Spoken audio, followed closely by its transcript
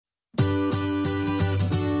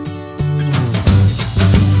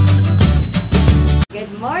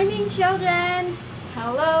morning, children.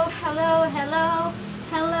 Hello, hello, hello,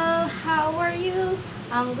 hello. How are you?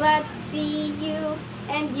 I'm glad to see you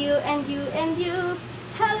and you and you and you.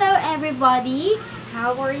 Hello, everybody.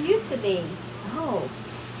 How are you today? Oh,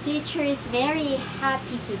 teacher is very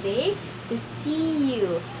happy today to see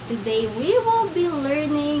you. Today we will be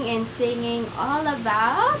learning and singing all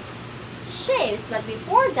about shapes. But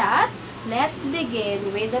before that, let's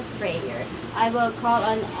begin with a prayer. I will call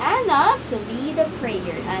on Anna to lead the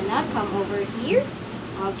prayer. Anna, come over here.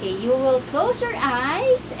 Okay, you will close your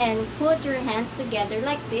eyes and put your hands together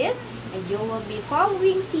like this, and you will be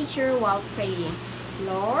following teacher while praying.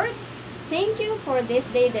 Lord, thank you for this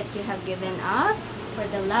day that you have given us, for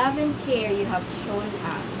the love and care you have shown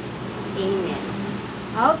us. Amen.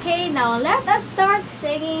 Okay, now let us start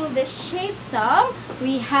singing the shape song.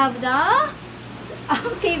 We have the...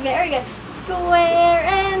 Okay, very good. Square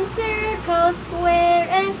and circle, square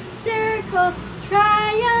and circle,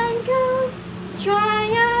 triangle,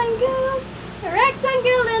 triangle,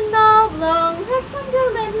 rectangle and oblong,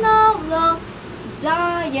 rectangle and oblong,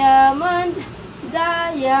 diamond,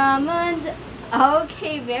 diamond.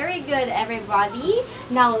 Okay, very good, everybody.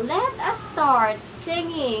 Now let us start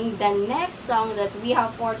singing the next song that we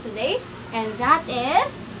have for today, and that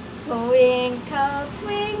is Twinkle,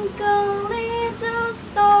 twinkle, little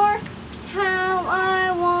star, how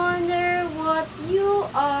I wonder what you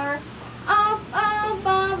are. Up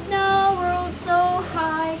above the world so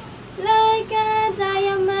high, like a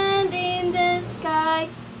diamond in the sky.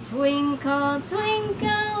 Twinkle,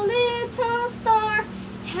 twinkle, little star,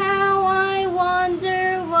 how I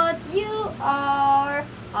wonder what you are.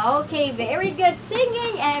 Okay, very good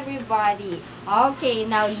singing, everybody. Okay,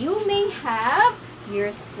 now you may have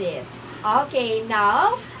your seat. Okay,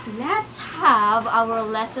 now let's have our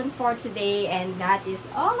lesson for today, and that is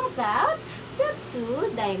all about the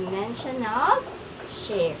two-dimensional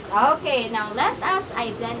shapes. Okay, now let us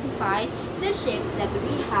identify the shapes that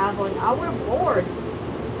we have on our board.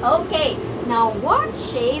 Okay, now what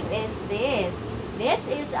shape is this? This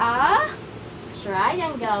is a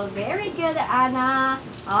triangle. Very good, Anna.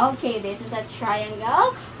 Okay, this is a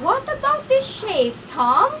triangle. What about this shape,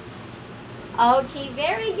 Tom? Okay,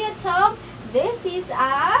 very good, Tom. This is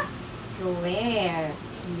a square.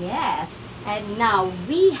 Yes. And now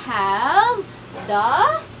we have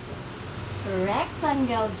the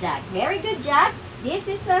rectangle, Jack. Very good, Jack. This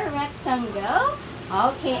is a rectangle.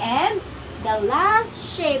 Okay, and the last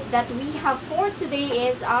shape that we have for today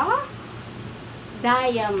is a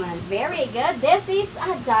diamond. Very good. This is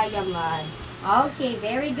a diamond. Okay,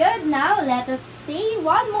 very good. Now let us see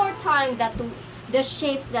one more time that the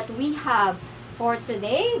shapes that we have for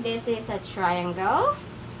today. This is a triangle,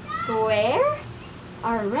 square,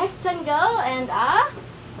 a rectangle, and a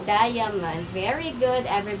diamond. Very good,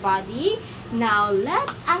 everybody. Now let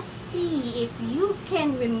us see if you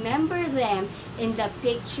can remember them in the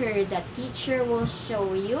picture the teacher will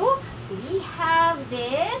show you. We have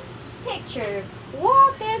this picture.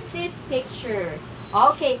 What is this picture?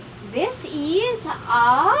 Okay, this is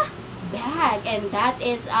a bag, and that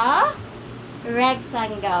is a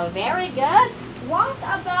rectangle. Very good. What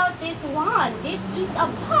about this one? This is a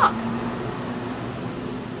box.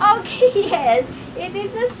 Okay, yes, it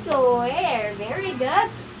is a square. Very good.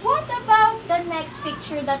 What about the next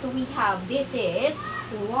picture that we have? This is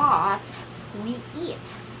what we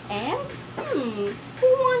eat. And who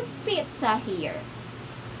wants pizza here?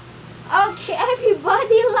 Okay,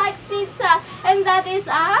 everybody likes pizza, and that is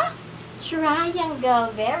a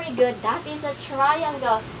triangle. Very good. That is a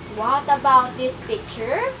triangle. What about this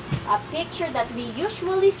picture? A picture that we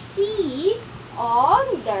usually see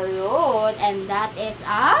on the road, and that is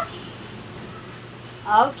a...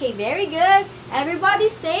 Okay, very good. Everybody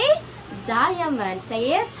say diamond.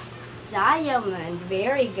 Say it. Diamond.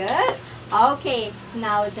 Very good. Okay,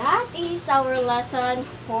 now that is our lesson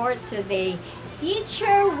for today.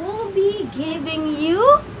 Teacher will be giving you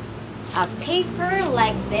a paper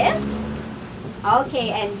like this. Okay,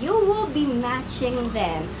 and you will be matching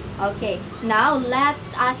them. Okay, now let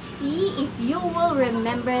us see if you will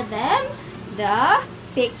remember them, the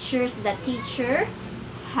pictures the teacher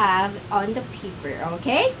have on the paper.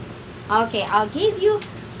 Okay? Okay, I'll give you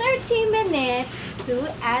 30 minutes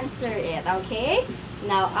to answer it. Okay?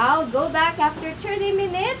 Now I'll go back after 30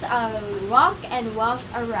 minutes. I'll walk and walk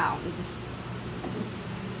around.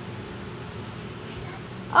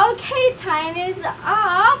 Okay, time is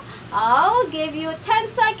up. I'll give you 10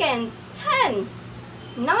 seconds. 10,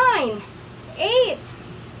 9, 8,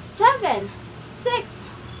 7, 6,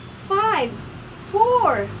 5,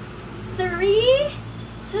 4, 3,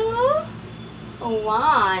 2,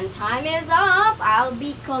 1. Time is up. I'll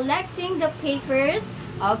be collecting the papers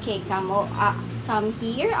Okay, come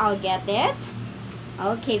here. I'll get it.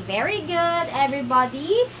 Okay, very good,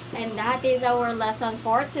 everybody. And that is our lesson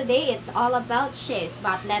for today. It's all about shapes.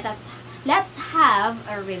 But let's have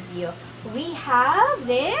a review. We have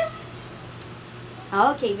this.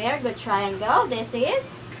 Okay, very good, triangle. This is.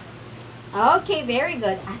 Okay, very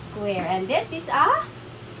good, a square. And this is a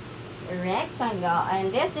rectangle.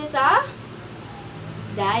 And this is a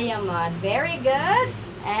diamond. Very good.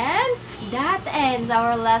 And that ends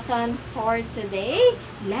our lesson for today.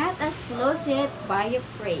 Let us close it by a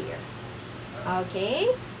prayer. Okay.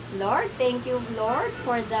 Lord, thank you, Lord,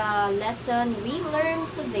 for the lesson we learned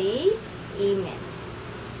today. Amen.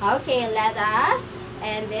 Okay, let us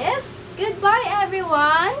end this. Goodbye,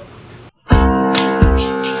 everyone.